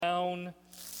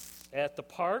at the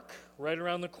park right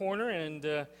around the corner,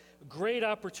 and great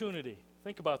opportunity.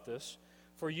 Think about this,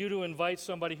 for you to invite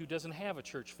somebody who doesn't have a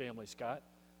church family, Scott.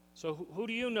 So who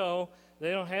do you know,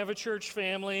 they don't have a church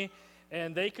family,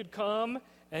 and they could come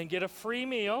and get a free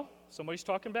meal. Somebody's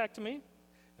talking back to me.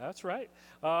 That's right.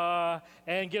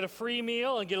 And get a free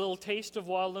meal and get a little taste of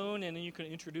Walloon, and then you can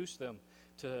introduce them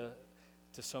to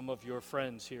some of your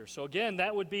friends here. So again,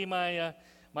 that would be my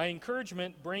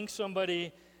encouragement. Bring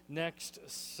somebody next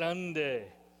Sunday.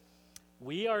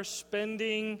 We are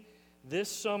spending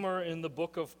this summer in the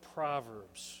book of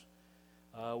Proverbs.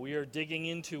 We are digging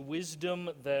into wisdom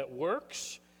that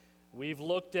works. We've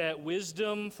looked at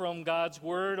wisdom from God's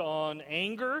word on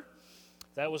anger.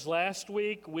 That was last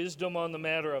week. Wisdom on the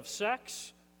matter of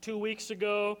sex 2 weeks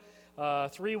ago.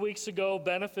 3 weeks ago,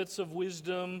 benefits of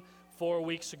wisdom. 4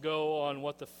 weeks ago on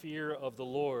what the fear of the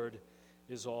Lord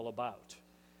is all about.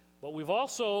 But we've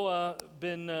also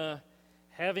been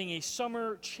having a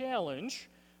summer challenge,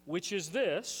 which is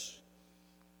this.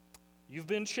 You've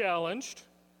been challenged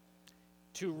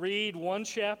to read one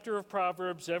chapter of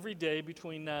Proverbs every day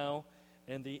between now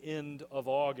and the end of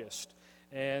August.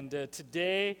 And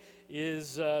today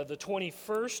is the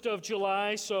 21st of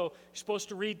July, so you're supposed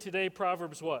to read today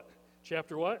Proverbs what?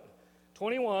 Chapter what?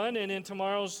 21, and in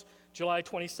tomorrow's July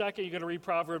 22nd, you're going to read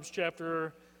Proverbs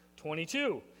chapter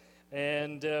 22.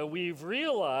 And we've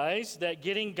realized that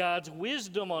getting God's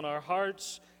wisdom on our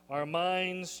hearts, our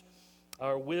minds,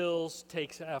 our wills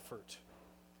takes effort.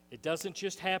 It doesn't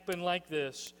just happen like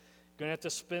this. You're going to have to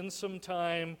spend some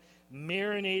time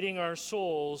marinating our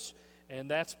souls, and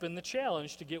that's been the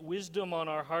challenge, to get wisdom on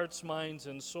our hearts, minds,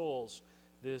 and souls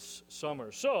this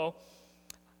summer. So,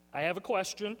 I have a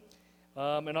question,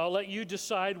 and I'll let you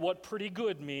decide what pretty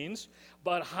good means,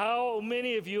 but how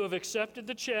many of you have accepted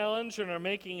the challenge and are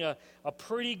making a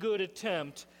pretty good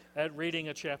attempt at reading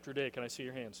a chapter a day? Can I see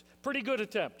your hands? Pretty good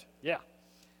attempt. Yeah.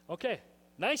 Okay.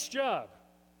 Nice job.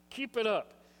 Keep it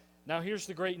up. Now, here's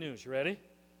the great news. You ready?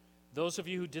 Those of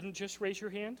you who didn't just raise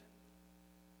your hand,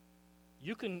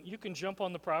 you can jump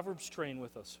on the Proverbs train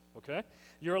with us, okay?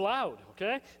 You're allowed,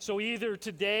 okay? So either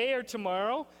today or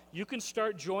tomorrow, you can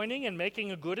start joining and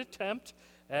making a good attempt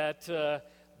at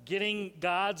getting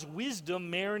God's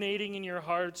wisdom marinating in your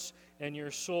hearts and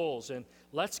your souls. And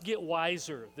let's get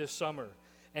wiser this summer.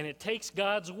 And it takes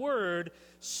God's word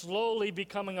slowly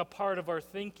becoming a part of our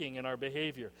thinking and our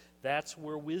behavior. That's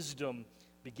where wisdom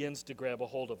begins to grab a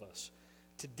hold of us.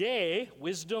 Today,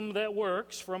 wisdom that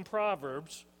works from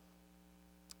Proverbs,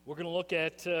 we're going to look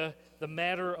at the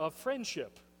matter of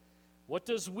friendship. What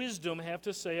does wisdom have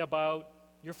to say about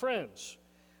your friends?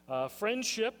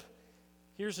 Friendship,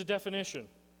 here's a definition.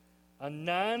 A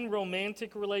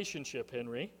non-romantic relationship,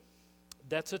 Henry,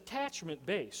 that's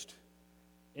attachment-based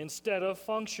instead of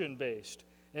function-based.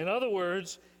 In other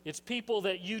words, it's people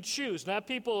that you choose, not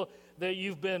people that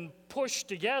you've been pushed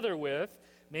together with,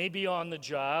 maybe on the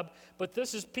job, but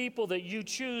this is people that you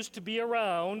choose to be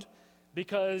around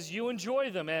because you enjoy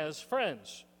them as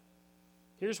friends.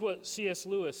 Here's what C.S.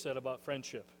 Lewis said about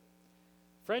friendship.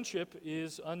 Friendship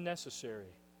is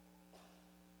unnecessary.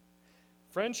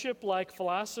 Friendship, like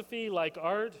philosophy, like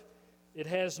art, it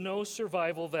has no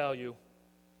survival value.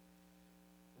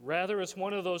 Rather, it's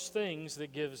one of those things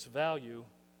that gives value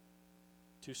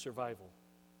to survival.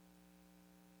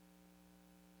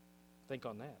 Think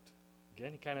on that.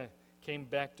 Again, he kind of came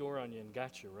backdoor on you and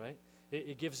got you, right?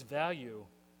 It gives value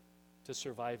to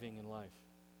surviving in life.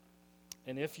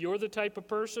 And if you're the type of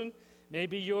person,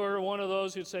 maybe you're one of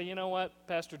those who'd say, you know what,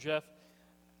 Pastor Jeff,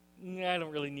 I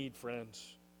don't really need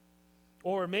friends.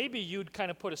 Or maybe you'd kind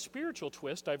of put a spiritual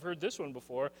twist. I've heard this one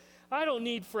before. I don't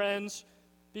need friends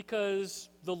because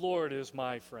the Lord is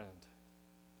my friend.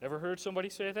 Ever heard somebody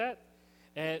say that?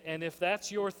 And if that's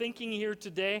your thinking here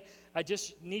today, I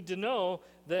just need to know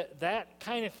that that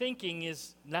kind of thinking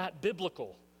is not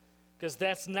biblical, because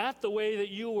that's not the way that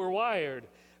you were wired.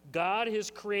 God has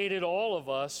created all of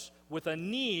us with a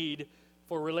need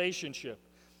for relationship.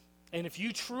 And if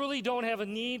you truly don't have a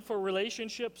need for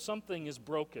relationship, something is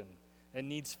broken and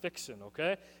needs fixing,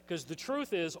 okay? Because the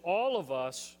truth is, all of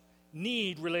us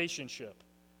need relationship.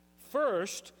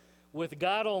 First, with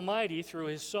God Almighty through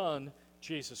His Son,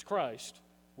 Jesus Christ.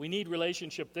 We need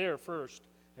relationship there first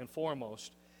and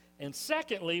foremost. And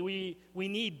secondly, we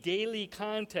need daily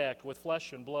contact with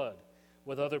flesh and blood,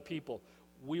 with other people.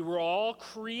 We were all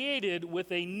created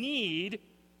with a need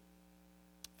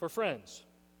for friends.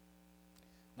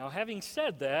 Now, having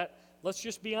said that, let's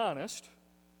just be honest.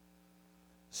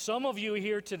 Some of you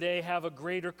here today have a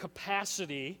greater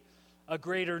capacity, a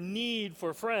greater need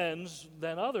for friends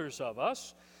than others of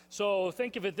us. So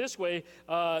think of it this way.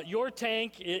 Your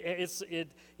tank,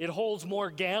 it holds more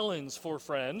gallons for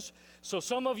friends. So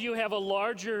some of you have a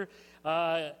larger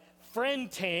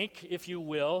friend tank, if you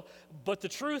will. But the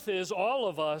truth is, all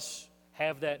of us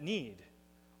have that need.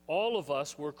 All of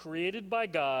us were created by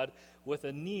God with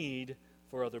a need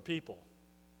for other people.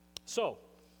 So,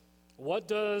 what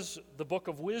does the book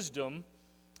of wisdom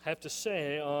have to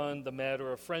say on the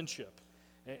matter of friendship?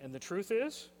 And the truth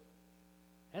is,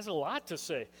 it has a lot to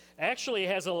say. Actually,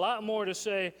 it has a lot more to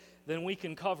say than we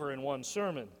can cover in one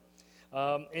sermon.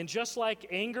 And just like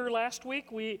anger last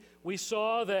week, we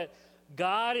saw that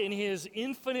God, in his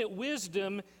infinite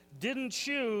wisdom, didn't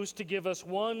choose to give us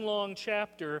one long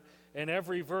chapter and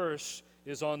every verse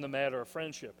is on the matter of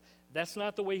friendship. That's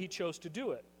not the way he chose to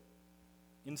do it.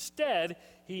 Instead,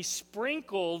 he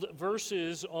sprinkled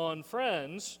verses on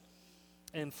friends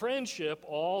and friendship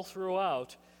all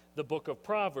throughout the book of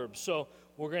Proverbs. So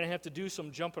we're going to have to do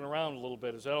some jumping around a little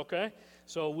bit. Is that okay?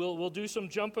 So we'll do some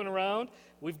jumping around.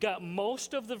 We've got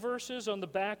most of the verses on the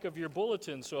back of your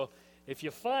bulletin. So if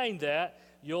you find that,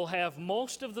 you'll have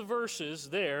most of the verses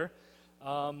there.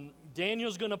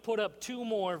 Daniel's going to put up 2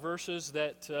 more verses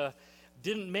that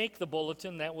didn't make the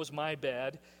bulletin. That was my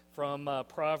bad, from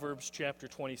Proverbs chapter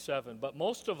 27. But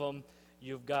most of them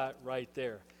you've got right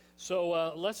there.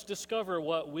 So let's discover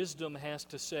what wisdom has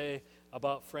to say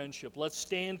about friendship. Let's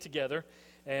stand together,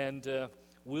 and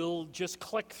we'll just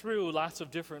click through lots of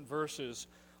different verses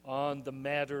on the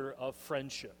matter of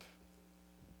friendship.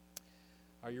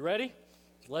 Are you ready?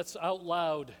 Let's out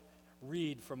loud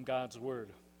read from God's word.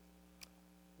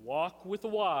 Walk with the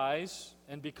wise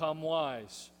and become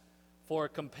wise, for a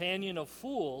companion of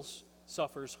fools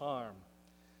suffers harm.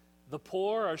 The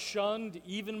poor are shunned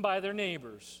even by their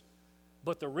neighbors,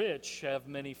 but the rich have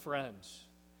many friends.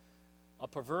 A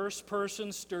perverse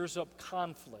person stirs up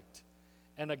conflict,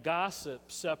 and a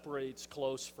gossip separates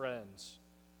close friends.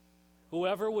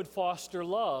 Whoever would foster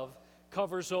love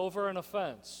covers over an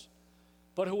offense,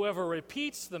 but whoever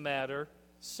repeats the matter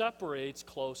separates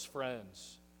close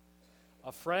friends.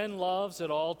 A friend loves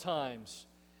at all times,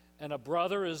 and a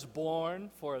brother is born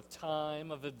for a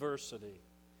time of adversity.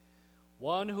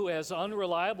 One who has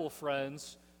unreliable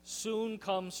friends soon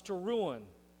comes to ruin,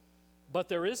 but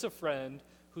there is a friend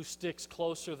who sticks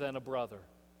closer than a brother.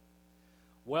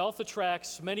 Wealth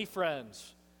attracts many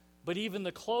friends, but even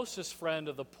the closest friend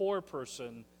of the poor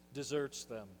person deserts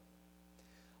them.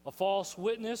 A false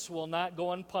witness will not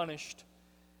go unpunished,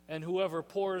 and whoever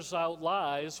pours out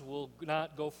lies will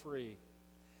not go free.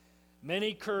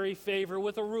 Many curry favor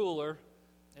with a ruler,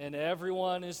 and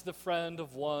everyone is the friend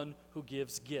of one who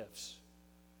gives gifts.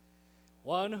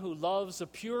 One who loves a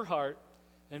pure heart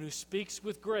and who speaks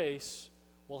with grace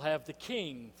will have the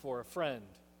king for a friend.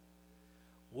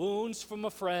 Wounds from a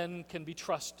friend can be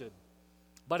trusted,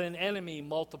 but an enemy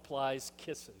multiplies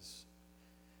kisses.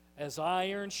 As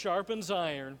iron sharpens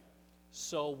iron,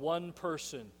 so one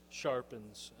person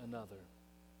sharpens another.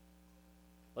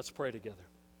 Let's pray together.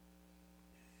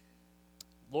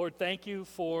 Lord, thank you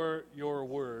for your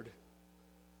word.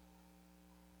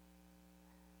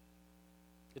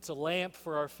 It's a lamp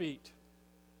for our feet.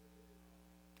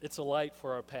 It's a light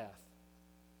for our path.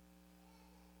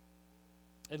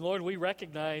 And Lord, we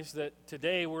recognize that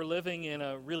today we're living in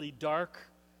a really dark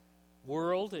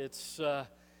world. It's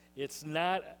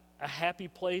not a happy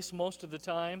place most of the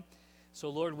time. So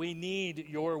Lord, we need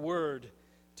your word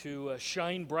to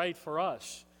shine bright for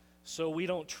us so we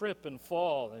don't trip and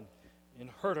fall and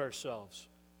hurt ourselves.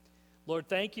 Lord,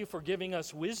 thank you for giving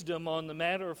us wisdom on the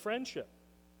matter of friendship.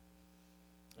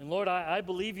 And Lord, I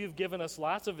believe you've given us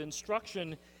lots of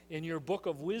instruction in your book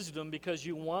of wisdom because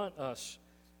you want us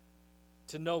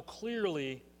to know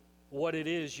clearly what it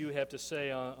is you have to say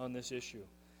on this issue.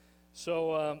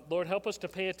 So, Lord, help us to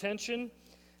pay attention,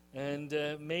 and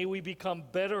may we become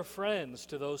better friends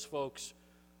to those folks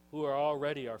who are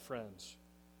already our friends.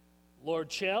 Lord,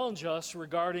 challenge us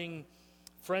regarding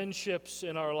friendships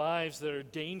in our lives that are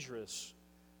dangerous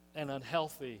and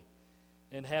unhealthy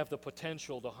and have the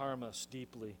potential to harm us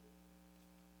deeply.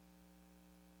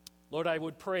 Lord, I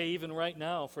would pray even right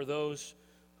now for those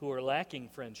who are lacking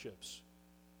friendships.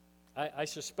 I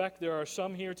suspect there are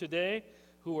some here today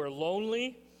who are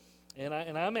lonely, and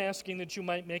I'm asking that you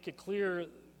might make it clear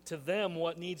to them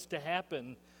what needs to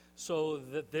happen so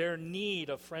that their need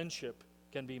of friendship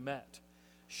can be met.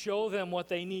 Show them what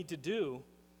they need to do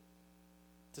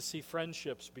to see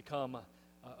friendships become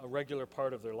a regular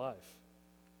part of their life.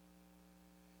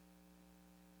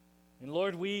 And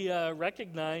Lord, we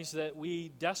recognize that we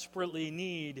desperately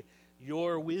need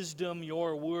your wisdom,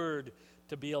 your word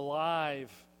to be alive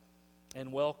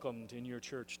and welcomed in your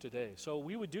church today. So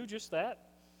we would do just that.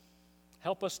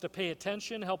 Help us to pay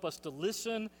attention. Help us to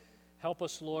listen. Help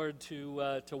us, Lord,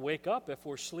 to wake up if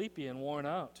we're sleepy and worn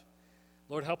out.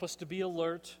 Lord, help us to be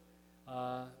alert.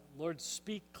 Lord,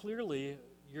 speak clearly.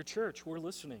 Your church, we're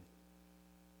listening.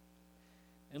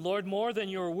 And Lord, more than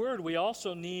your word, we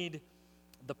also need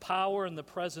the power and the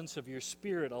presence of your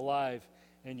Spirit alive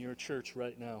in your church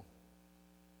right now.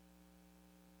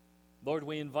 Lord,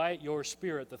 we invite your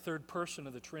Spirit, the third person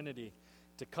of the Trinity,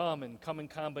 to come in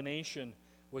combination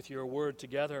with your word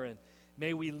together. And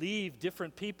may we leave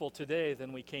different people today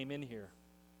than we came in here.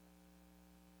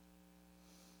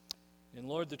 And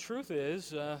Lord, the truth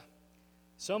is,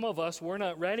 some of us, we're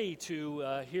not ready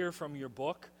to hear from your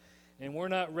book, and we're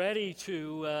not ready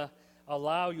to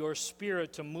allow your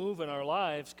Spirit to move in our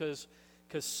lives because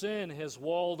sin has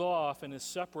walled off and is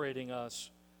separating us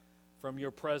from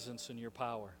your presence and your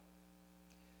power.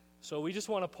 So we just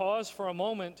want to pause for a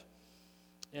moment.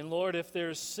 And Lord, if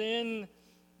there's sin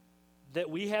that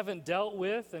we haven't dealt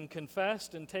with and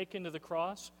confessed and taken to the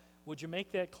cross, would you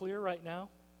make that clear right now?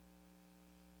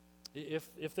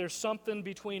 If there's something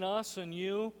between us and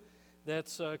you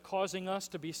that's causing us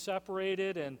to be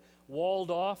separated and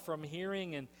walled off from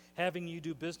hearing and having you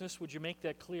do business, would you make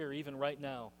that clear even right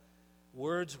now?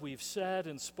 Words we've said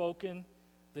and spoken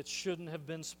that shouldn't have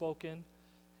been spoken,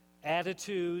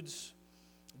 attitudes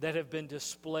that have been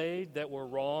displayed that were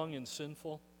wrong and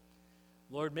sinful.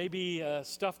 Lord, maybe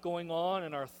stuff going on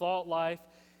in our thought life,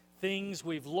 things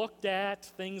we've looked at,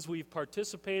 things we've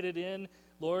participated in,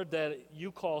 Lord, that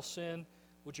you call sin.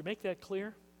 Would you make that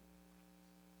clear?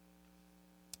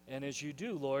 And as you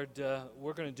do, Lord,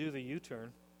 we're going to do the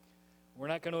U-turn. We're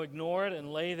not going to ignore it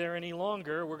and lay there any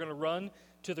longer. We're going to run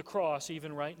to the cross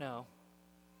even right now.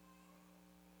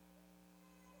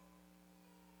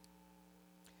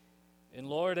 And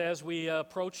Lord, as we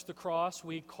approach the cross,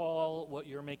 we call what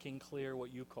you're making clear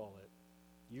what you call it.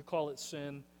 You call it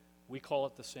sin. We call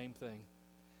it the same thing.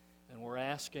 And we're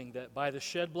asking that by the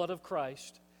shed blood of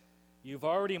Christ, you've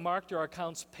already marked our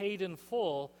accounts paid in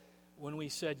full when we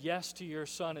said yes to your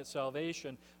Son at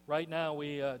salvation. Right now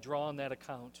we draw on that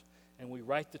account and we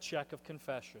write the check of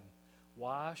confession.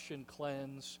 Wash and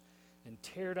cleanse and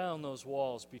tear down those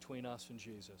walls between us and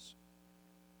Jesus.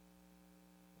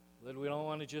 That we don't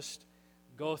want to just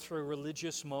go through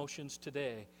religious motions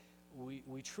today.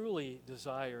 We truly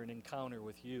desire an encounter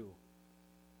with you,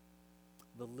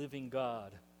 the living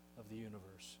God of the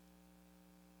universe.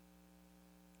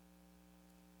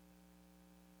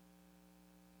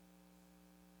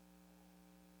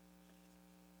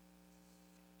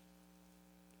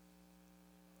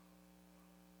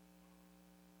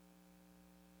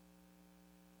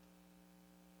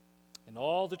 And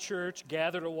all the church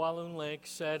gathered at Walloon Lake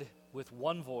said with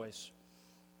one voice,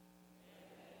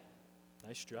 Amen.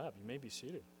 Nice job. You may be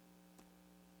seated.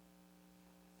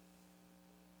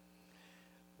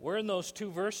 We're in those two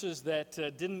verses that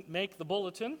didn't make the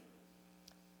bulletin.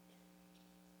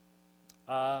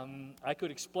 I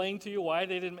could explain to you why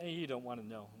they didn't. You don't want to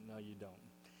know. No, you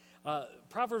don't.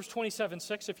 Proverbs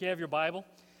 27:6, if you have your Bible.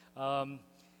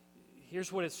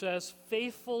 Here's what it says.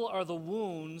 Faithful are the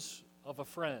wounds of a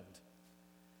friend.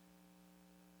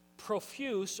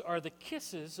 Profuse are the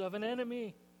kisses of an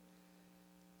enemy.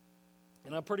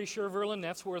 And I'm pretty sure, Verlin,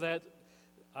 that's where that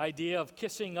idea of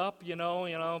kissing up,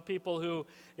 people who,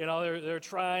 they're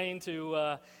trying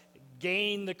to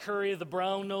gain the curry of the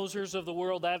brown nosers of the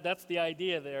world. That's the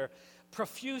idea there.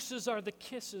 Profuses are the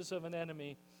kisses of an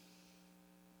enemy.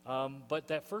 But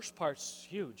that first part's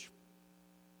huge.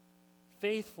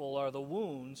 Faithful are the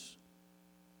wounds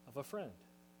of a friend.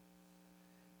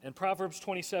 And Proverbs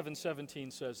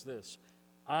 27:17 says this,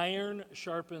 iron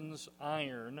sharpens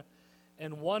iron,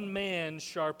 and one man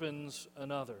sharpens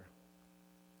another.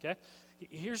 Okay?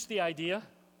 Here's the idea.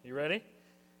 You ready?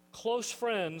 Close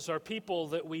friends are people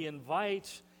that we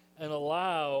invite and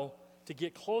allow to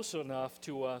get close enough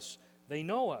to us. They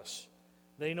know us.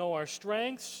 They know our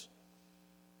strengths.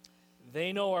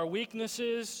 They know our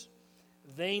weaknesses.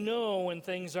 They know when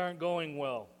things aren't going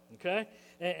well. Okay?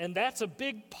 And that's a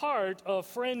big part of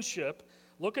friendship.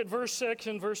 Look at verse 6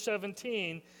 and verse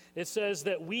 17. It says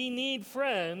that we need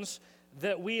friends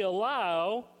that we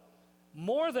allow,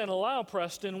 more than allow,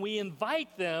 Preston, we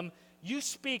invite them. You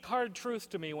speak hard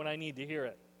truth to me when I need to hear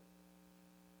it.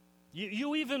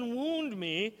 You even wound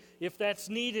me if that's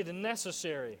needed and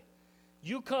necessary.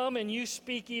 You come and you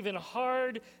speak even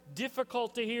hard,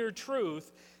 difficult to hear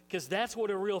truth, because that's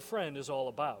what a real friend is all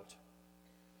about.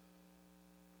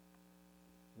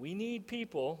 We need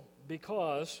people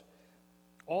because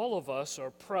all of us are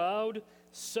proud,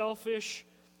 selfish,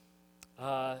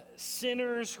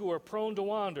 sinners who are prone to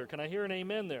wander. Can I hear an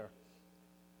amen there?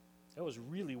 That was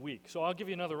really weak. So I'll give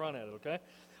you another run at it, okay?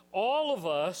 All of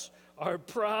us are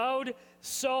proud,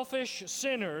 selfish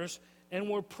sinners, and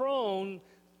we're prone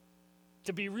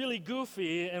to be really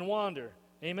goofy and wander.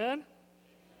 Amen?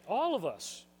 All of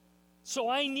us. So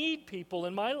I need people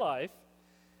in my life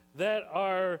that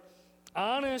are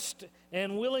honest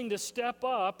and willing to step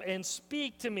up and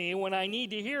speak to me when I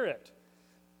need to hear it.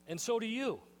 And so do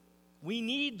you. We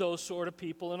need those sort of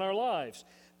people in our lives.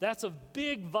 That's a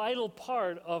big, vital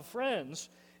part of friends,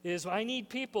 is I need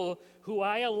people who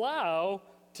I allow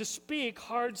to speak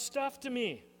hard stuff to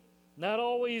me. Not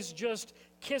always just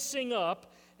kissing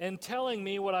up and telling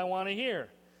me what I want to hear.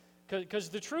 Because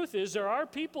the truth is, there are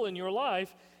people in your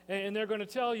life, and they're going to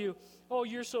tell you, oh,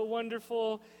 you're so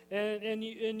wonderful, and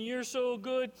you're so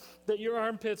good that your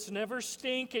armpits never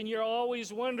stink, and you're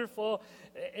always wonderful,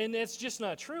 and that's just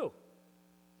not true.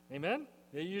 Amen?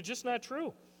 You're just not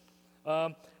true.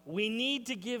 We need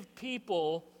to give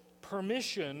people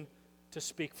permission to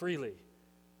speak freely.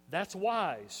 That's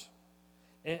wise.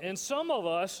 And some of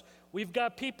us, we've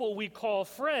got people we call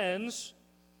friends,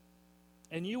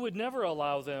 and you would never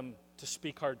allow them to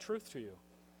speak hard truth to you.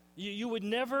 You would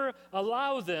never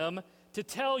allow them to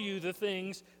tell you the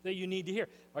things that you need to hear.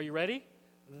 Are you ready?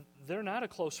 They're not a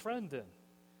close friend then.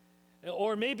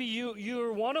 Or maybe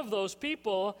you're one of those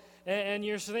people, and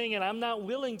you're saying, I'm not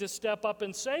willing to step up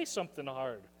and say something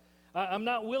hard. I'm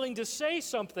not willing to say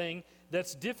something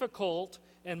that's difficult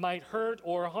and might hurt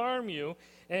or harm you,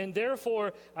 and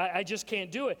therefore I just can't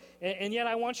do it. And yet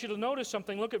I want you to notice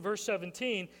something. Look at verse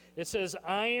 17. It says,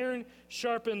 iron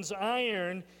sharpens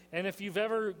iron, and if you've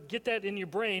ever get that in your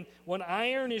brain, when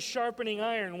iron is sharpening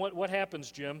iron, what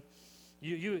happens, Jim?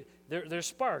 There's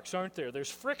sparks, aren't there?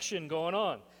 There's friction going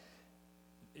on.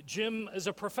 Jim is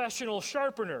a professional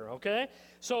sharpener, okay?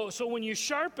 So when you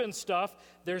sharpen stuff,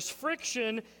 there's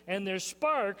friction and there's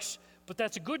sparks, but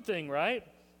that's a good thing, right?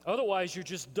 Otherwise, you're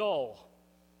just dull.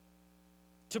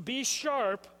 To be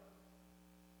sharp,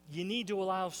 you need to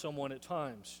allow someone at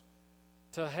times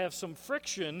to have some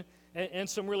friction and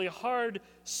some really hard,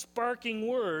 sparking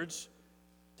words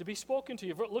to be spoken to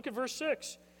you. Look at verse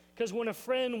 6. Because when a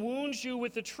friend wounds you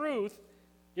with the truth,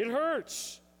 it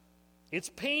hurts. It's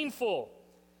painful.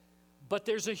 But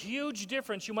there's a huge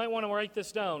difference. You might want to write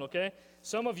this down, okay?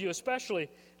 Some of you especially.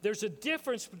 There's a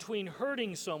difference between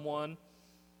hurting someone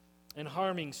and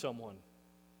harming someone.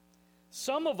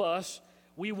 Some of us,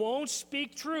 we won't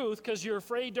speak truth because you're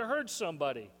afraid to hurt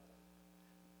somebody.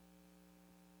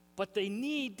 But they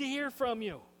need to hear from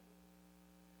you.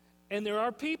 And there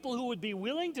are people who would be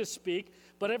willing to speak,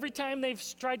 but every time they've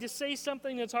tried to say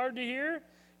something that's hard to hear,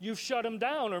 you've shut them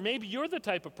down. Or maybe you're the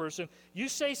type of person, you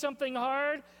say something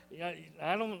hard,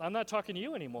 I'm not talking to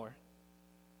you anymore.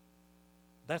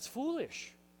 That's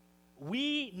foolish.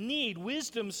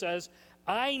 Wisdom says,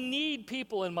 I need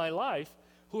people in my life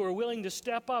who are willing to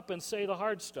step up and say the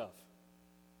hard stuff.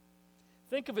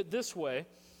 Think of it this way.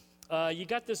 You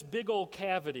got this big old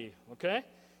cavity, okay?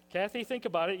 Kathy, think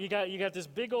about it. You got this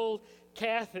big old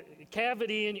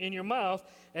cavity in your mouth,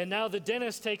 and now the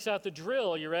dentist takes out the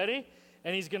drill. You ready?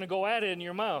 And he's going to go at it in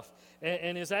your mouth.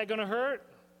 And is that going to hurt?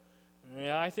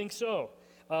 Yeah, I think so.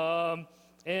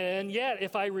 And yet,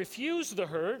 if I refuse the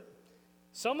hurt,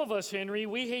 some of us, Henry,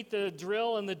 we hate the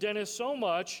drill and the dentist so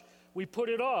much, we put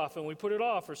it off, and we put it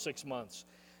off for 6 months.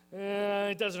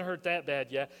 It doesn't hurt that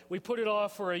bad yet. We put it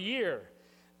off for a year.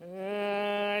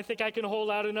 I think I can hold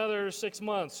out another 6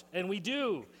 months. And we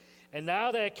do. And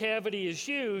now that cavity is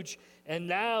huge, and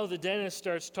now the dentist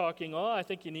starts talking, I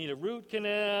think you need a root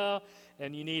canal,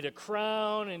 and you need a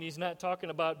crown, and he's not talking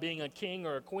about being a king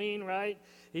or a queen, right?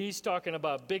 He's talking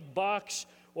about big bucks.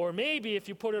 Or maybe if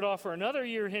you put it off for another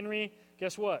year, Henry,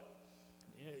 guess what?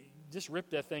 You just rip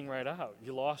that thing right out.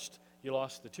 You lost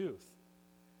the tooth.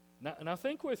 Now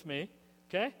think with me,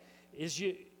 okay?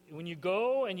 When you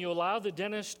go and you allow the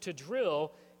dentist to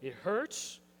drill, it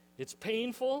hurts, it's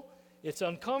painful, it's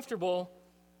uncomfortable,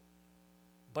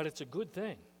 but it's a good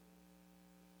thing.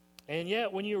 And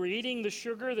yet, when you were eating the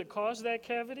sugar that caused that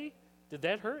cavity, did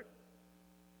that hurt?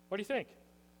 What do you think?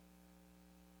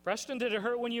 Preston, did it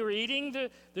hurt when you were eating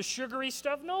the sugary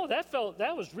stuff? No, that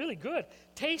was really good.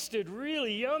 Tasted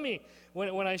really yummy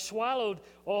when I swallowed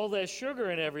all that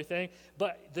sugar and everything.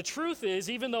 But the truth is,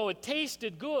 even though it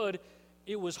tasted good,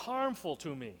 it was harmful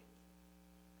to me.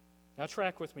 Now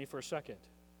track with me for a second.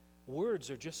 Words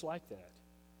are just like that.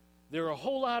 There are a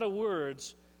whole lot of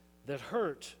words that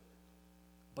hurt,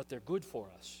 but they're good for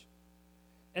us.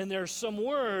 And there are some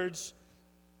words,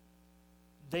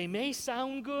 they may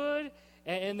sound good,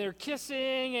 and they're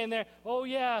kissing, and they're,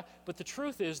 but the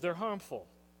truth is they're harmful.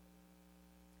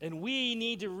 And we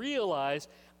need to realize,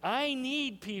 I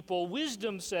need people,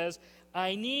 wisdom says,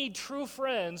 I need true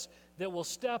friends that will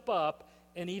step up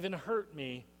and even hurt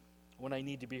me when I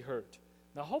need to be hurt.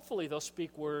 Now, hopefully they'll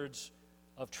speak words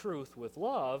of truth with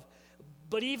love,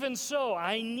 but even so,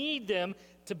 I need them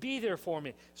to be there for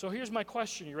me. So here's my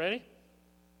question. You ready?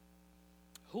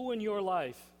 Who in your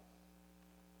life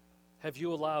have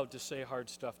you allowed to say hard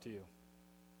stuff to you?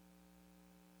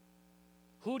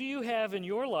 Who do you have in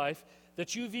your life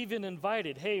that you've even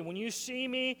invited? Hey, when you see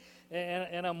me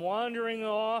and I'm wandering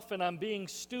off and I'm being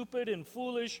stupid and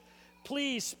foolish,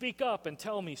 please speak up and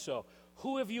tell me so.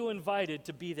 Who have you invited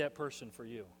to be that person for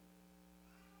you?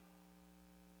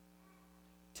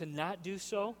 To not do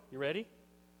so, you ready,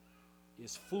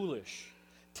 is foolish.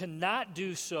 To not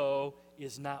do so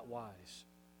is not wise.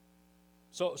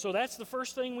 So that's the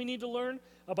first thing we need to learn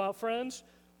about friends.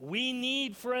 We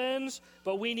need friends,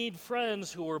 but we need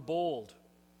friends who are bold.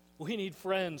 We need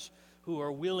friends who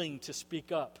are willing to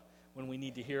speak up when we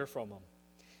need to hear from them.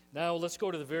 Now let's go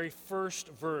to the very first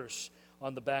verse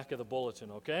on the back of the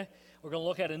bulletin, okay? We're going to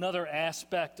look at another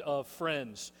aspect of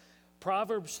friends.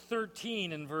 Proverbs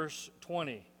 13 and verse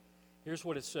 20. Here's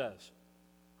what it says.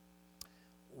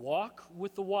 Walk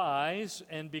with the wise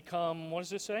and become, what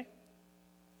does it say?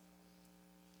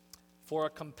 For a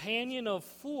companion of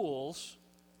fools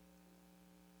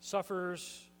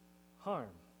suffers harm.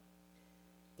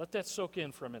 Let that soak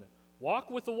in for a minute. Walk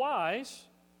with the wise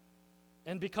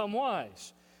and become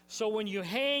wise. So when you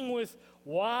hang with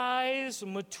wise,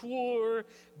 mature,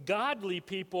 godly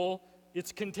people,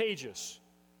 it's contagious.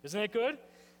 Isn't that good?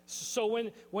 So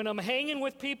when I'm hanging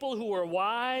with people who are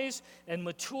wise and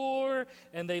mature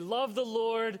and they love the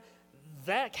Lord,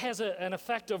 that has an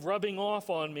effect of rubbing off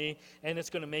on me, and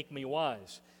it's going to make me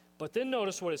wise. But then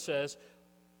notice what it says,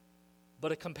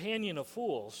 but a companion of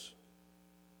fools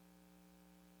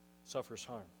suffers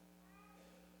harm.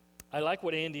 I like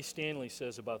what Andy Stanley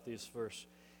says about this verse.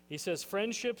 He says,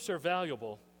 friendships are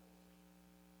valuable,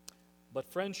 but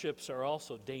friendships are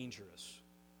also dangerous.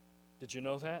 Did you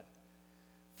know that?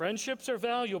 Friendships are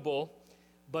valuable,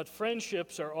 but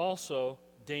friendships are also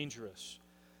dangerous.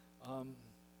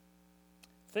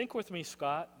 Think with me,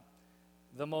 Scott.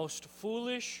 The most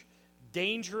foolish,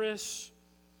 dangerous,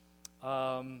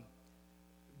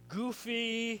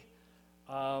 goofy,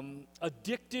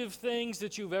 addictive things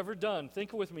that you've ever done.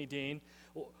 Think with me, Dean.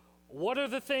 What are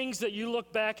the things that you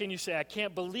look back and you say, I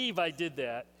can't believe I did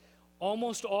that?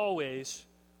 Almost always,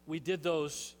 we did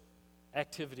those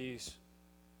activities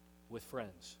with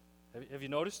friends. Have you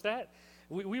noticed that?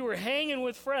 We were hanging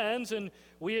with friends and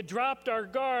we had dropped our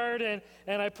guard, and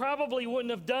I probably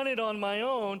wouldn't have done it on my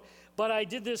own, but I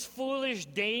did this foolish,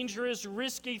 dangerous,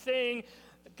 risky thing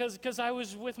because I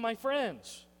was with my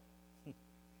friends.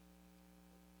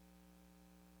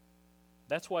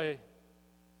 That's why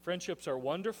friendships are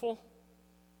wonderful,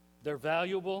 they're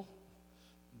valuable,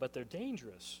 but they're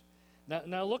dangerous.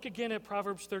 Now look again at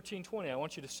Proverbs 13:20. I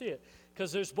want you to see it,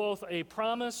 because there's both a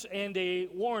promise and a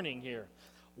warning here.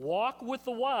 Walk with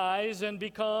the wise and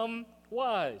become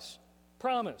wise.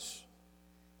 Promise.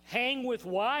 Hang with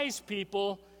wise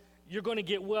people, you're going to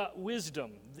get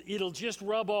wisdom. It'll just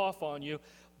rub off on you.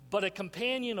 But a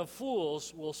companion of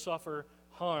fools will suffer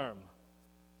harm.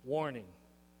 Warning.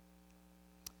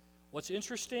 What's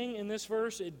interesting in this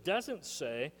verse, it doesn't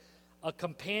say a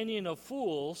companion of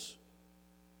fools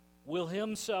will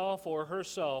himself or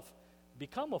herself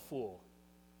become a fool.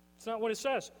 It's not what it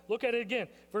says. Look at it again.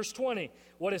 Verse 20.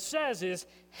 What it says is,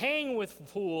 hang with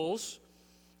fools,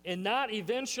 and not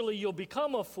eventually you'll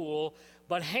become a fool,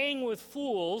 but hang with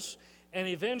fools, and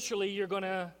eventually you're going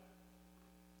to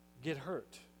get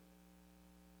hurt.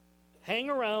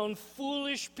 Hang around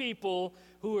foolish people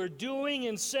who are doing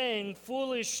and saying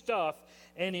foolish stuff,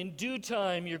 and in due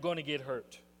time you're going to get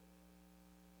hurt.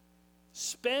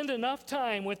 Spend enough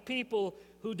time with people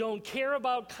who don't care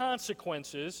about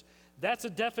consequences. That's a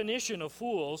definition of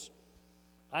fools.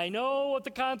 I know what the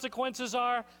consequences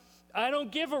are. I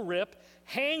don't give a rip.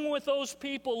 Hang with those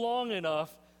people long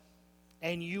enough,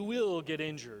 and you will get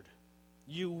injured.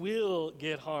 You will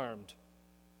get harmed.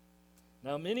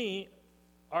 Now, many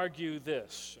argue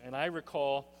this, and I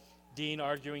recall Dean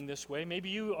arguing this way. Maybe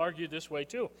you argued this way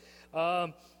too.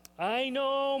 I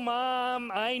know,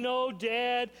 Mom, I know,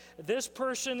 Dad, this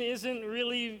person isn't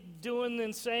really doing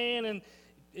and saying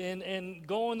and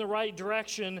going the right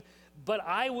direction, but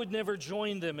I would never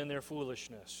join them in their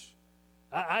foolishness.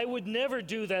 I would never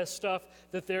do that stuff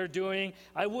that they're doing.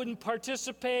 I wouldn't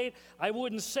participate. I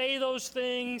wouldn't say those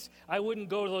things. I wouldn't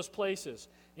go to those places.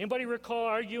 Anybody recall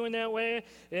arguing that way?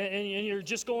 And you're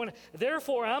just going,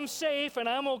 therefore, I'm safe and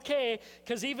I'm okay,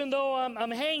 because even though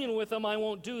I'm hanging with them, I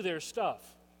won't do their stuff.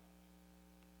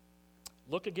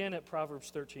 Look again at Proverbs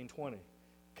 13:20,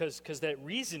 because that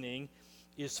reasoning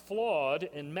is flawed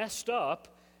and messed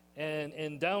up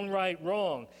and downright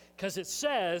wrong. Because it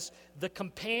says, the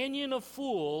companion of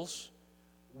fools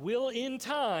will in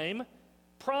time,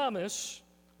 promise,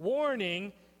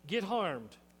 warning, get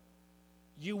harmed.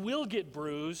 You will get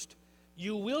bruised.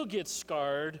 You will get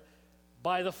scarred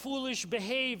by the foolish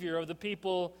behavior of the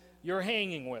people you're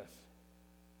hanging with.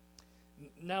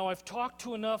 Now, I've talked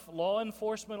to enough law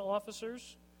enforcement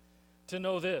officers to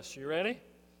know this. You ready?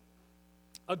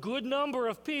 A good number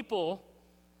of people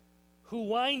who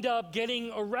wind up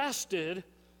getting arrested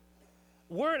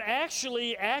weren't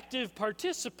actually active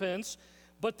participants,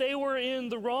 but they were in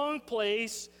the wrong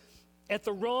place at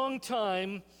the wrong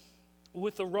time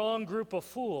with the wrong group of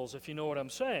fools, if you know what I'm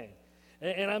saying.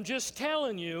 And I'm just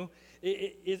telling you,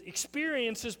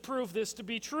 experience has proved this to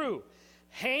be true.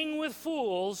 Hang with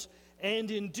fools,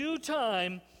 and in due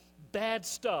time, bad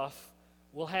stuff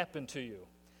will happen to you.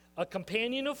 A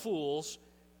companion of fools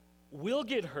will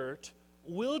get hurt,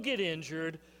 will get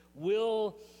injured,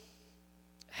 will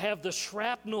have the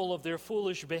shrapnel of their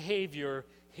foolish behavior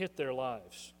hit their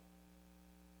lives.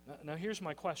 Now here's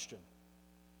my question.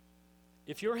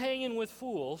 If you're hanging with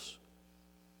fools,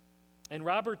 and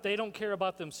Robert, they don't care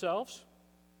about themselves,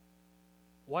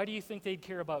 why do you think they'd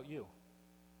care about you?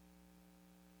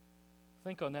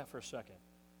 Think on that for a second.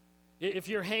 If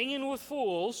you're hanging with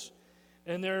fools,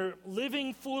 and they're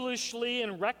living foolishly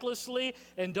and recklessly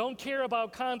and don't care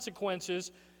about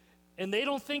consequences, and they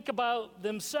don't think about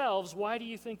themselves, why do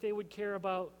you think they would care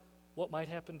about what might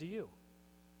happen to you?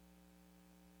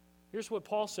 Here's what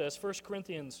Paul says, 1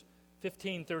 Corinthians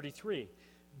 15:33.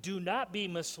 Do not be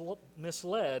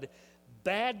misled.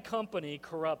 Bad company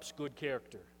corrupts good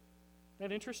character. Isn't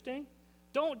that interesting?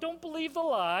 Don't believe the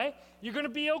lie. You're going to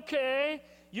be okay.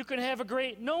 You can have a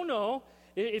great... No.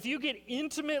 If you get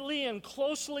intimately and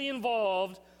closely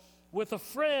involved with a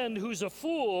friend who's a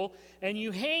fool, and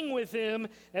you hang with him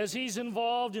as he's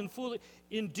involved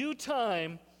in due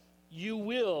time, you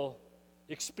will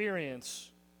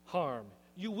experience harm.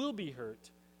 You will be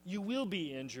hurt. You will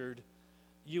be injured.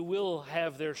 You will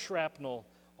have their shrapnel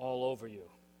all over you.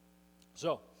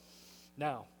 So,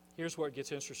 now, here's where it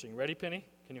gets interesting. Ready, Penny?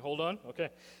 Can you hold on? Okay.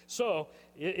 So,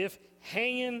 if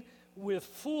hanging with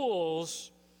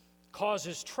fools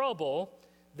causes trouble,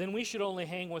 then we should only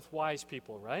hang with wise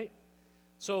people, right?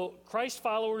 So, Christ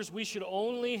followers, we should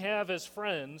only have as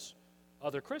friends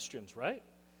other Christians, right?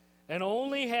 And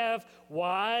only have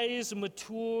wise,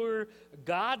 mature,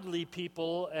 godly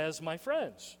people as my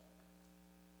friends.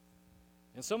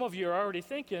 And some of you are already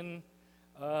thinking,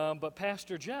 but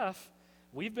Pastor Jeff,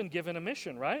 we've been given a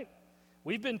mission, right?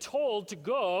 We've been told to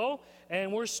go,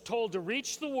 and we're told to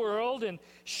reach the world and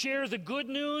share the good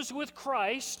news with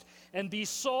Christ and be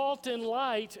salt and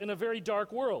light in a very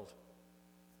dark world.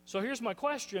 So here's my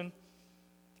question.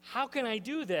 How can I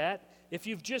do that if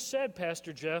you've just said,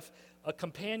 Pastor Jeff, a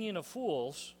companion of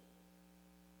fools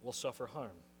will suffer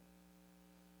harm?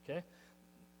 Okay?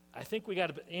 I think we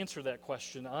got to answer that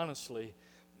question honestly,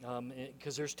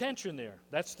 because there's tension there.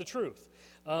 That's the truth.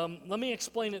 Let me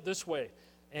explain it this way.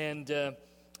 And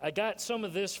I got some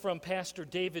of this from Pastor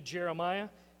David Jeremiah.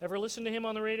 Ever listen to him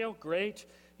on the radio? Great.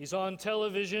 He's on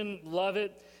television. Love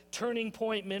it. Turning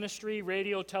Point Ministry,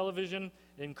 radio, television.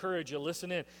 Encourage you.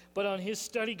 Listen in. But on his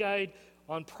study guide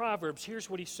on Proverbs, here's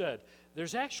what he said.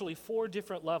 There's actually 4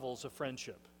 different levels of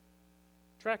friendship.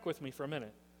 Track with me for a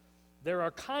minute. There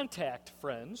are contact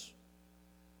friends.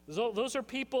 Those are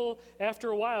people, after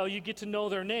a while, you get to know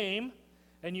their name,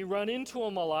 and you run into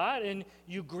them a lot, and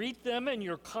you greet them, and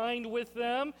you're kind with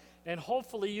them, and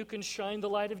hopefully you can shine the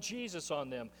light of Jesus on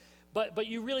them. But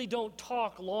you really don't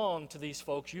talk long to these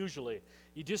folks usually.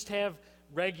 You just have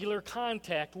regular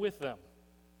contact with them.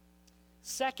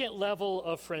 Second level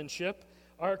of friendship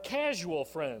are casual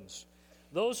friends.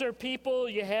 Those are people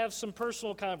you have some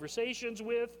personal conversations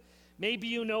with. Maybe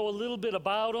you know a little bit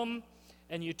about them,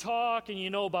 and you talk, and you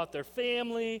know about their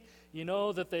family. You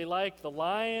know that they like the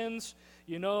Lions.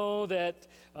 You know that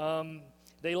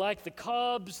they like the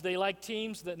Cubs. They like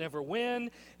teams that never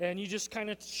win, and you just kind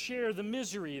of share the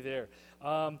misery there.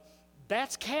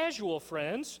 That's casual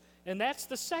friends, and that's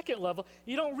the second level.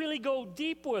 You don't really go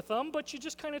deep with them, but you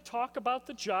just kind of talk about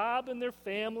the job and their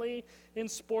family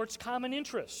and sports common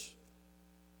interests.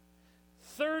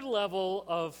 Third level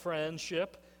of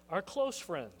friendship are close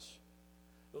friends.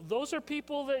 Those are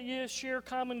people that you share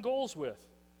common goals with.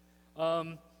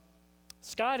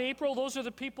 Scott, April, those are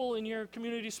the people in your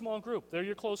community small group. They're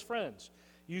your close friends.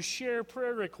 You share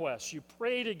prayer requests. You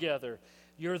pray together.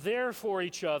 You're there for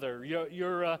each other.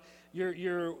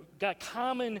 You're got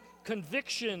common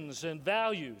convictions and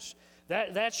values.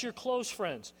 That's your close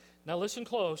friends. Now listen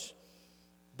close.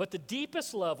 But the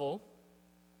deepest level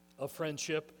of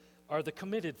friendship are the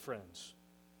committed friends.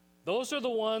 Those are the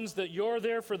ones that you're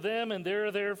there for them and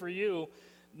they're there for you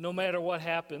no matter what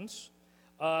happens.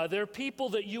 They're people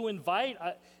that you invite.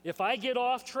 If I get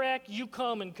off track, you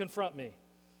come and confront me.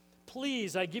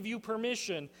 Please, I give you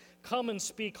permission, come and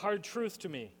speak hard truth to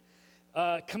me.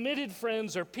 Committed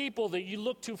friends are people that you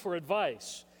look to for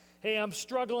advice. Hey, I'm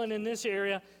struggling in this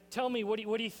area. Tell me, what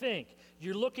do you think?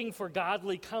 You're looking for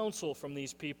godly counsel from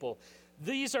these people.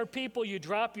 These are people you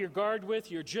drop your guard with.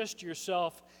 You're just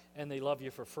yourself, and they love you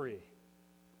for free.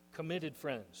 Committed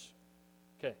friends.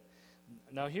 Okay,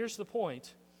 now here's the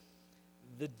point.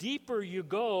 The deeper you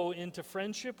go into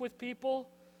friendship with people,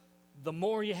 the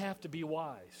more you have to be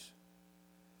wise.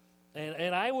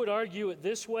 And I would argue it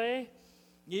this way.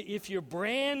 If you're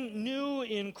brand new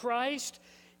in Christ,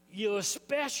 you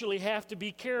especially have to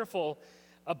be careful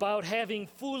about having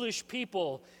foolish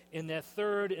people in that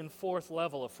third and fourth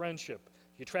level of friendship.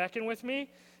 You tracking with me?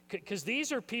 Because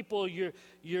these are people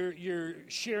you're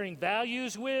sharing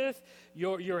values with,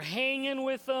 you're hanging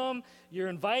with them, you're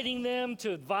inviting them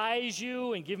to advise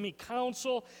you and give me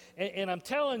counsel. And I'm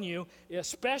telling you,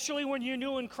 especially when you're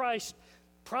new in Christ,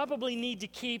 probably need to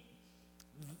keep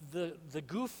the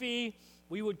goofy,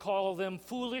 we would call them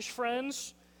foolish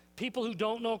friends, people who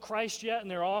don't know Christ yet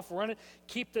and they're off running.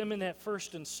 Keep them in that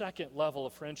first and second level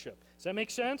of friendship. Does that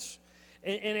make sense?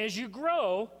 And as you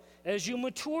grow, as you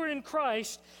mature in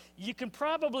Christ, you can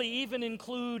probably even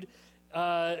include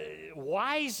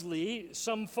wisely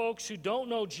some folks who don't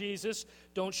know Jesus,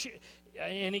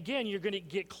 and again, you're going to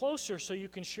get closer so you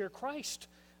can share Christ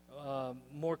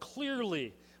more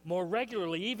clearly, more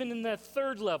regularly, even in that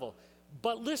third level.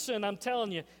 But listen, I'm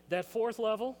telling you, that fourth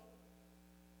level,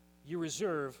 you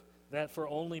reserve that for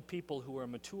only people who are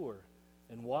mature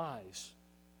and wise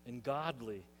and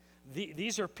godly.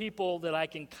 These are people that I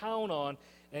can count on,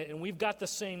 and we've got the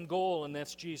same goal, and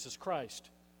that's Jesus Christ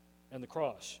and the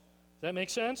cross. Does that make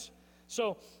sense?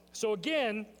 So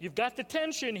again, you've got the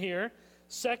tension here.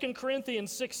 2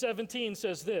 Corinthians 6:17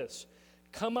 says this,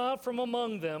 "Come out from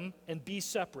among them and be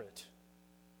separate.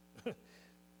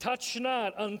 Touch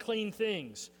not unclean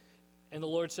things." And the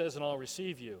Lord says, "And I'll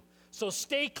receive you." So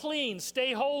stay clean,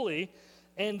 stay holy.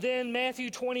 And then Matthew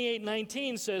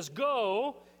 28:19 says,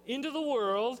 "Go into the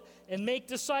world and make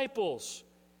disciples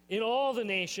in all the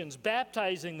nations,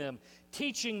 baptizing them,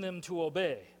 teaching them to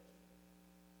obey."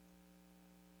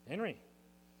 Henry,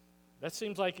 that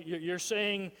seems like you're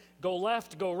saying go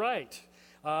left, go right.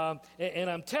 And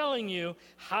I'm telling you,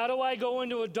 how do I go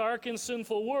into a dark and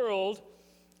sinful world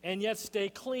and yet stay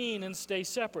clean and stay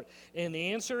separate? And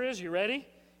the answer is, you ready?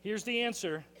 Here's the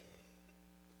answer.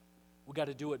 We got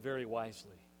to do it very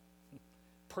wisely,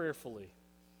 prayerfully.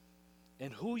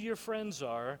 And who your friends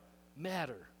are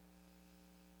matter.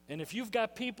 And if you've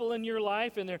got people in your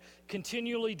life and they're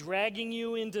continually dragging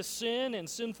you into sin and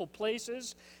sinful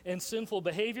places and sinful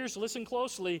behaviors, listen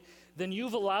closely, then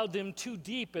you've allowed them too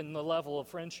deep in the level of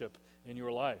friendship in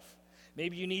your life.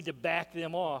 Maybe you need to back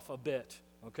them off a bit,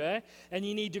 okay? And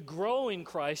you need to grow in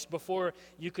Christ before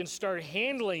you can start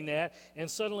handling that,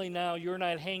 and suddenly now you're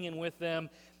not hanging with them,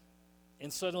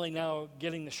 and suddenly now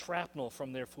getting the shrapnel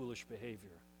from their foolish behavior.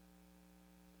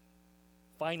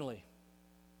 Finally,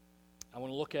 I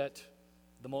want to look at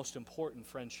the most important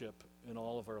friendship in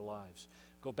all of our lives.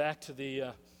 Go back to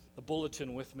the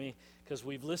bulletin with me, because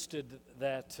we've listed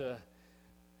that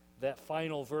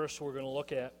final verse we're going to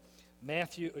look at.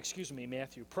 Matthew.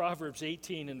 Proverbs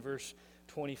 18 and verse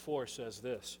 24 says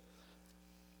this: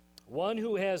 "One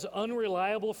who has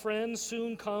unreliable friends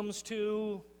soon comes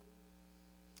to..."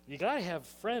 You got to have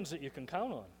friends that you can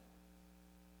count on.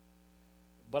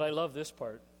 But I love this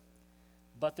part.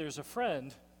 "But there's a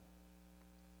friend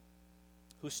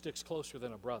who sticks closer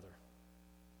than a brother."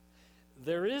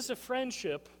 There is a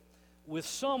friendship with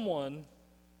someone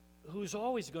who's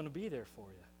always going to be there for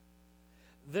you.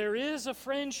 There is a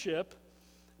friendship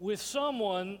with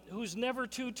someone who's never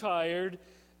too tired,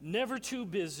 never too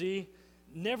busy,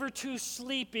 never too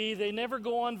sleepy. They never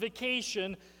go on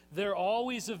vacation. They're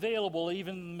always available,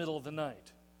 even in the middle of the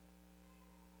night.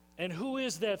 And who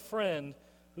is that friend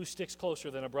who sticks closer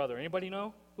than a brother? Anybody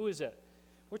know? Who is that?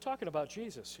 We're talking about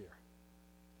Jesus here.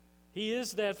 He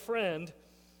is that friend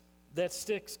that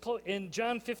sticks close. In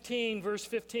John 15, verse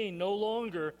 15, "No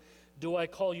longer do I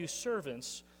call you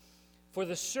servants, for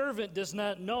the servant does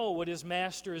not know what his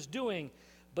master is doing."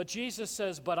 But Jesus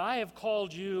says, "But I have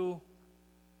called you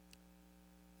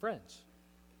friends."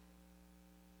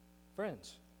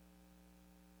 Friends.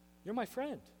 You're my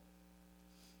friend.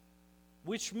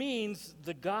 which means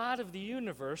the God of the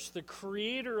universe, the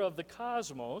creator of the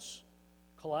cosmos,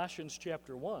 Colossians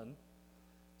chapter 1,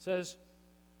 says,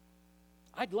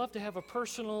 I'd love to have a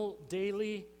personal,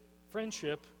 daily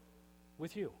friendship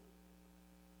with you.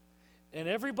 And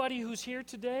everybody who's here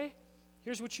today,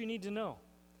 here's what you need to know.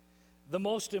 The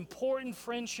most important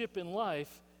friendship in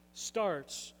life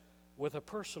starts with a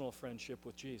personal friendship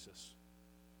with Jesus.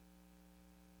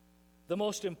 The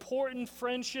most important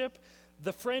friendship,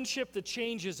 the friendship that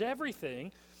changes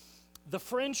everything, the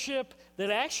friendship that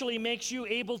actually makes you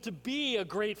able to be a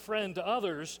great friend to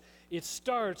others, it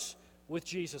starts with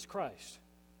Jesus Christ.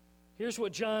 Here's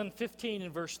what John 15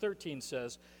 and verse 13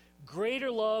 says. Greater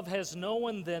love has no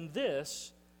one than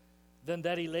this, than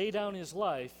that he lay down his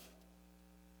life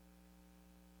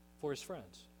for his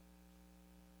friends.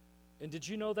 And did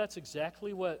you know that's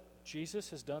exactly what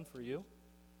Jesus has done for you?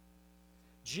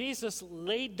 Jesus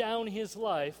laid down his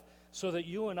life so that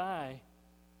you and I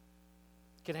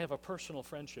can have a personal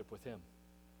friendship with him.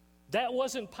 That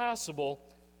wasn't possible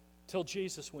till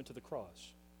Jesus went to the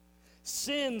cross.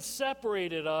 Sin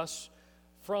separated us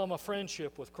from a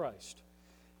friendship with Christ.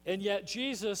 And yet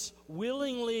Jesus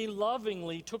willingly,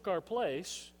 lovingly took our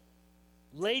place,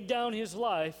 laid down his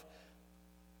life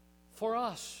for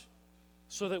us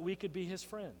so that we could be his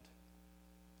friend.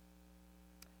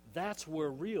 That's where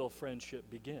real friendship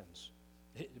begins.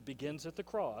 It begins at the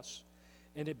cross,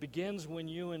 and it begins when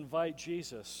you invite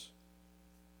Jesus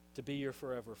to be your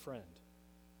forever friend.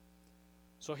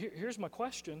 So here's my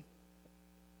question.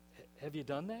 Have you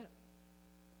done that?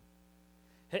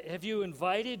 Have you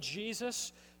invited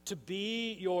Jesus to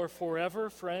be your forever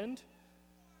friend?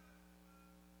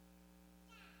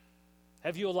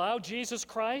 Have you allowed Jesus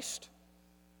Christ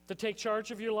to take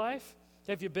charge of your life?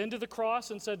 Have you been to the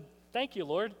cross and said, thank you,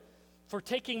 Lord, for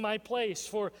taking my place,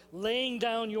 for laying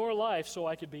down your life so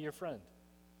I could be your friend?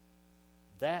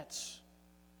 That's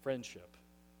friendship.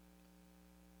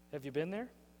 Have you been there?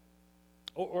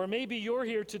 Or maybe you're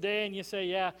here today and you say,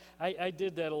 yeah, I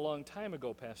did that a long time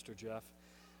ago, Pastor Jeff.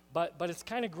 But it's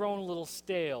kind of grown a little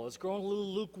stale. It's grown a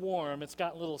little lukewarm. It's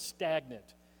gotten a little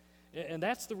stagnant. And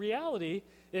that's the reality.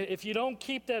 If you don't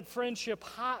keep that friendship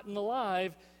hot and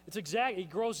alive, it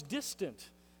grows distant.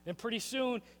 And pretty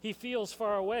soon, he feels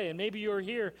far away. And maybe you're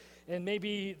here, and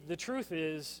maybe the truth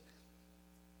is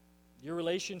your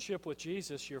relationship with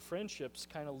Jesus, your friendship's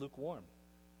kind of lukewarm.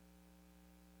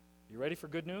 You ready for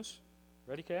good news?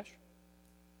 Ready, Cash?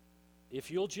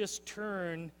 If you'll just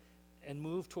turn and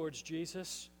move towards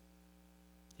Jesus,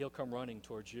 he'll come running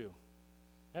towards you.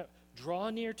 Now, draw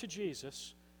near to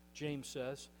Jesus, James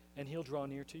says, and he'll draw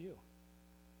near to you.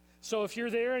 So if you're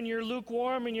there and you're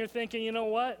lukewarm and you're thinking, you know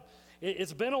what?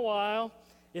 It's been a while.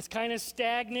 It's kind of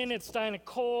stagnant. It's kind of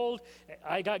cold.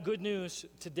 I got good news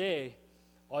today.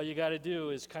 All you got to do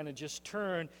is kind of just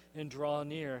turn and draw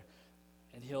near,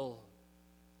 and he'll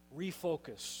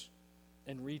refocus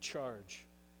and recharge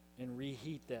and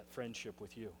reheat that friendship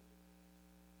with you.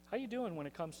 How you doing when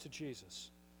it comes to Jesus?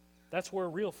 That's where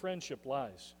real friendship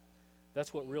lies.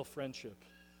 That's what real friendship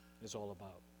is all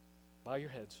about. Bow your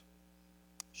heads.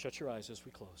 Shut your eyes as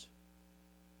we close.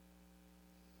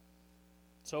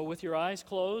 So with your eyes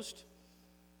closed,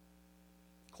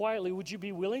 quietly, would you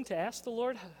be willing to ask the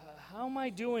Lord, how am I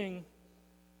doing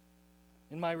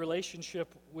in my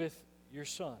relationship with your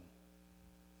son?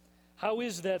 How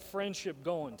is that friendship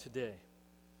going today?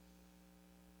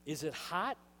 Is it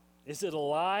hot? Is it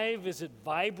alive? Is it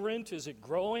vibrant? Is it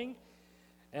growing?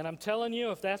 And I'm telling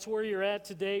you, if that's where you're at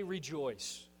today,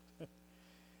 rejoice.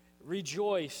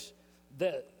 Rejoice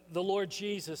that the Lord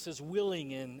Jesus is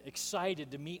willing and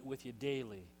excited to meet with you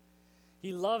daily.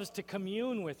 He loves to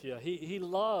commune with you. He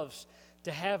loves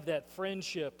to have that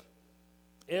friendship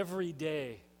every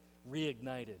day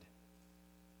reignited.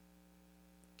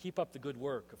 Keep up the good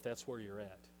work if that's where you're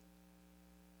at.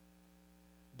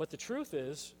 But the truth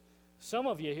is, some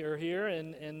of you are here,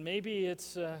 and maybe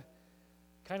it's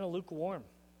kind of lukewarm.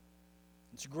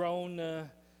 It's grown a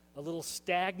little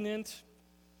stagnant.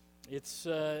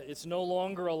 It's no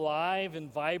longer alive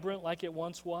and vibrant like it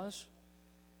once was.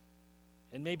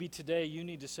 And maybe today you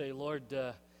need to say, Lord,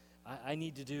 I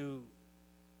need to do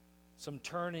some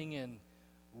turning and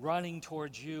running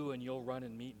towards you, and you'll run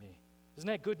and meet me. Isn't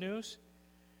that good news?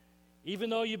 Even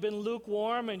though you've been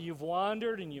lukewarm and you've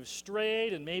wandered and you've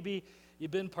strayed and maybe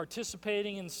you've been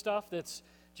participating in stuff that's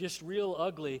just real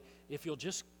ugly, if you'll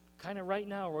just kind of right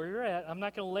now where you're at, I'm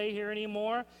not going to lay here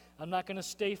anymore. I'm not going to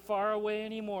stay far away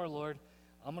anymore, Lord.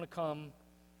 I'm going to come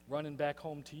running back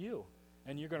home to you,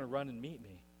 and you're going to run and meet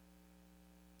me.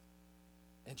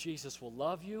 And Jesus will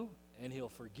love you, and he'll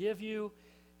forgive you,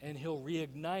 and he'll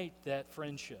reignite that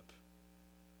friendship.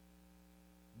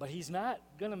 But he's not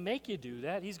going to make you do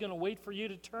that. He's going to wait for you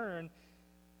to turn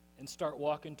and start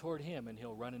walking toward him, and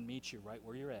he'll run and meet you right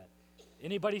where you're at.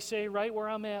 Anybody say, right where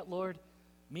I'm at, Lord,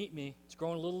 meet me. It's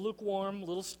growing a little lukewarm, a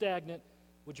little stagnant.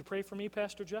 Would you pray for me,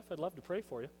 Pastor Jeff? I'd love to pray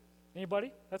for you.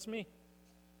 Anybody? That's me.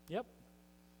 Yep.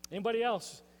 Anybody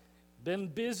else? Been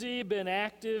busy, been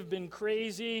active, been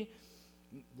crazy.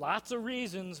 Lots of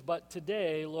reasons, but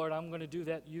today, Lord, I'm going to do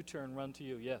that U-turn, run to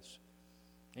you. Yes.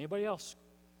 Anybody else?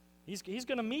 He's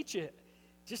going to meet you.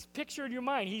 Just picture in your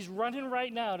mind, he's running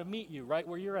right now to meet you right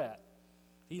where you're at.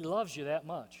 He loves you that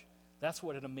much. That's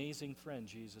what an amazing friend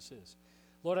Jesus is.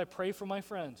 Lord, I pray for my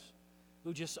friends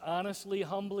who just honestly,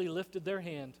 humbly lifted their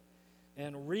hand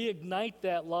and reignite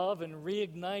that love and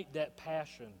reignite that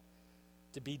passion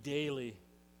to be daily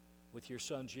with your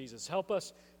Son, Jesus. Help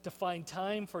us to find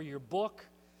time for your book.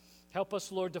 Help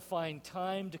us, Lord, to find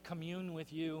time to commune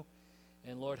with you.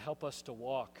 And, Lord, help us to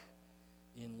walk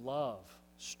in love,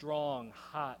 strong,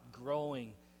 hot,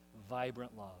 growing,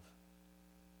 vibrant love.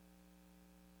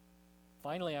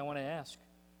 Finally, I want to ask,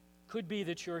 could be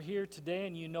that you're here today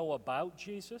and you know about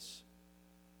Jesus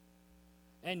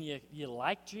and you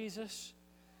like Jesus,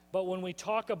 but when we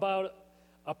talk about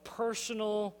a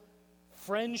personal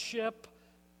friendship,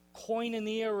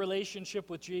 koinonia relationship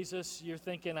with Jesus, you're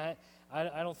thinking, I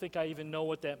don't think I even know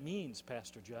what that means,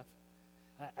 Pastor Jeff.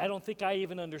 I don't think I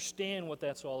even understand what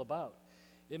that's all about.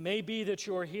 It may be that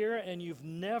you're here and you've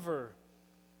never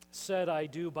said, I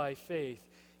do by faith.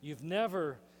 You've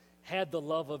never had the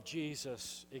love of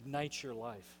Jesus ignite your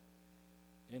life.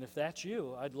 And if that's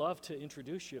you, I'd love to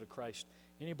introduce you to Christ.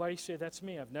 Anybody say, that's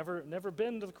me? I've never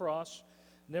been to the cross,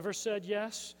 never said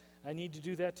yes. I need to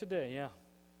do that today. Yeah.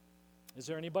 Is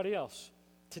there anybody else?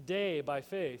 Today, by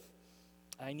faith,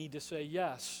 I need to say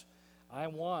yes. I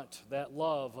want that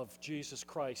love of Jesus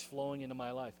Christ flowing into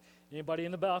my life. Anybody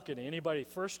in the balcony? Anybody?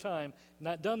 First time,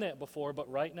 not done that before, but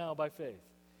right now by faith.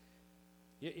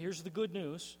 Here's the good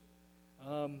news.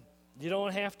 You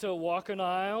don't have to walk an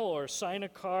aisle or sign a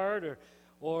card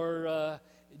or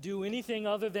do anything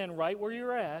other than right where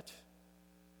you're at.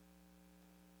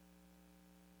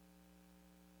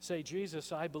 Say,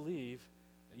 Jesus, I believe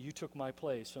you took my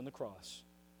place on the cross.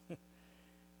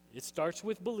 It starts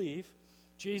with believe.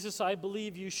 Jesus, I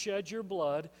believe you shed your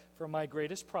blood for my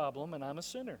greatest problem, and I'm a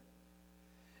sinner.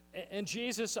 And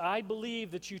Jesus, I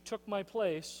believe that you took my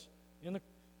place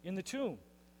in the tomb.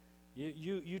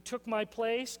 You took my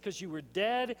place because you were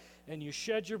dead and you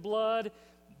shed your blood.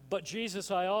 But Jesus,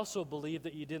 I also believe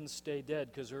that you didn't stay dead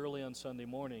because early on Sunday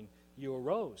morning you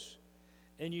arose.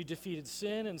 And you defeated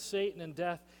sin and Satan and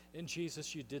death. And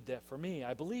Jesus, you did that for me.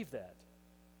 I believe that.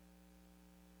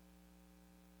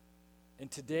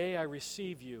 And today I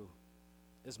receive you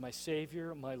as my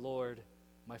Savior, my Lord,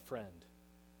 my friend.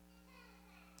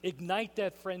 Ignite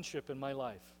that friendship in my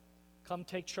life. Come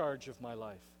take charge of my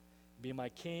life. Be my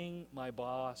king, my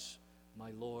boss,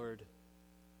 my Lord.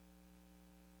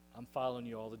 I'm following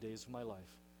you all the days of my life.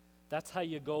 That's how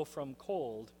you go from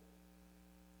cold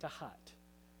to hot.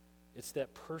 It's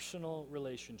that personal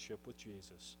relationship with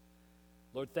Jesus.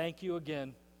 Lord, thank you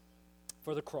again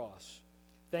for the cross.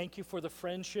 Thank you for the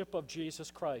friendship of Jesus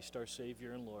Christ, our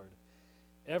Savior and Lord.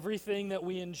 Everything that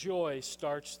we enjoy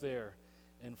starts there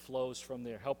and flows from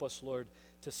there. Help us, Lord,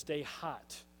 to stay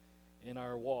hot in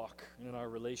our walk and in our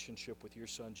relationship with your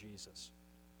Son, Jesus.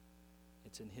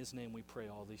 It's in his name we pray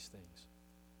all these things.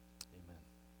 Amen.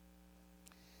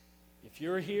 If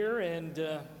you're here and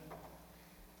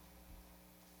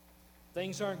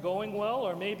things aren't going well,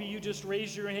 or maybe you just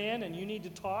raised your hand and you need to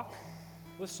talk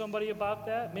with somebody about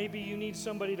that, maybe you need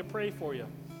somebody to pray for you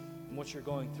and what you're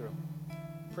going through.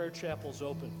 Prayer Chapel's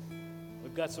open.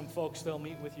 We've got some folks that'll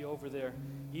meet with you over there.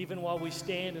 Even while we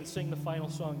stand and sing the final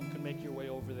song, you can make your way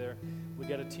over there. We've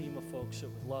got a team of folks that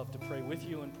would love to pray with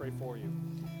you and pray for you.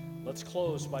 Let's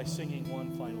close by singing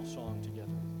one final song together.